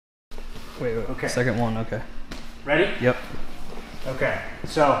Wait. Okay. Second one, okay. Ready? Yep. Okay,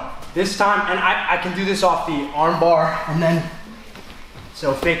 so this time, and I can do this off the arm bar, and then,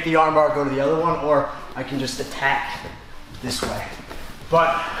 so fake the arm bar, go to the other one, or I can just attack this way. But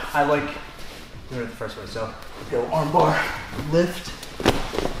I like doing it the first way. So go arm bar, lift,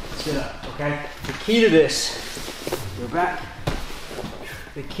 sit up, okay? The key to this, go back.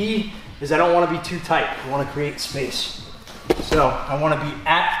 The key is I don't want to be too tight. I want to create space. So I want to be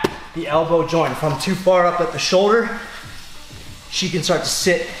at the elbow joint. If I'm too far up at the shoulder, she can start to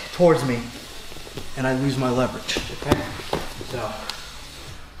sit towards me and I lose my leverage, okay? So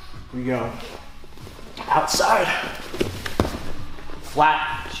we go outside,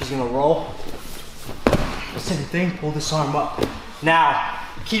 flat, she's gonna roll. Same thing, pull this arm up. Now,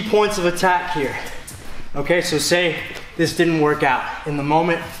 key points of attack here. Okay, so say this didn't work out. In the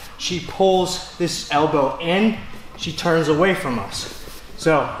moment she pulls this elbow in, she turns away from us.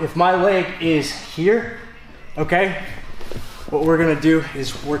 So if my leg is here, okay, what we're gonna do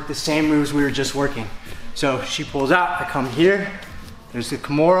is work the same moves we were just working. So she pulls out, I come here, there's the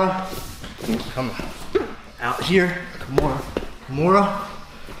Kimura, come out here, Kimura, Kimura,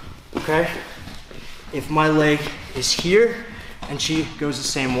 okay? If my leg is here and she goes the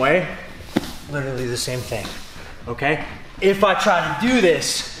same way, literally the same thing, okay? If I try to do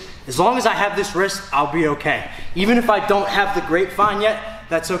this, as long as I have this wrist, I'll be okay. Even if I don't have the grapevine yet,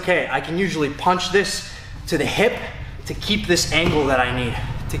 that's okay. I can usually punch this to the hip to keep this angle that I need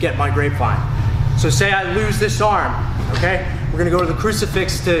to get my grapevine. So say I lose this arm, okay? We're gonna go to the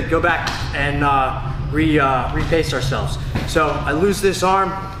crucifix to go back and repace ourselves. So I lose this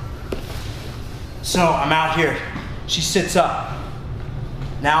arm, so I'm out here. She sits up.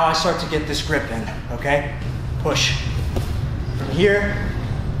 Now I start to get this grip in, okay? Push. From here,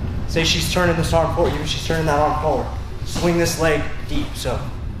 say she's turning this arm forward, even she's turning that arm forward. Swing this leg deep, so,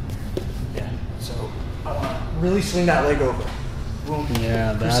 yeah. So I wanna really swing that leg over. Boom.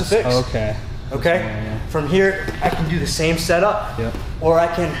 Yeah, that's, crucifix. okay. Okay? Yeah. From here, I can do the same setup, Yep. or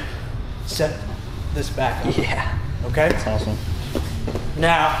I can set this back up. Yeah. Okay? That's awesome.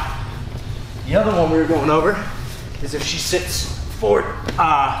 Now, the other one we were going over is if she sits forward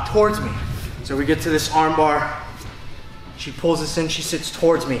towards me. So we get to this arm bar, she pulls this in, she sits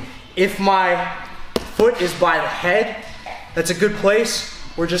towards me. If my foot is by the head, that's a good place.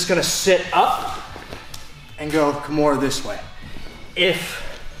 We're just gonna sit up and go Kimura this way. If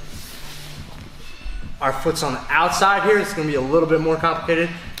our foot's on the outside here, it's gonna be a little bit more complicated.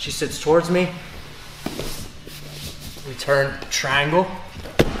 She sits towards me. We turn triangle.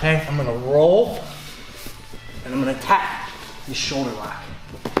 Okay, I'm gonna roll and I'm gonna attack this shoulder lock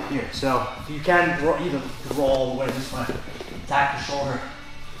here. So you can roll, either roll all the way this way, attack the shoulder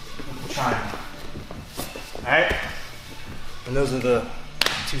with the triangle. All right, and those are the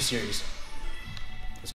two series.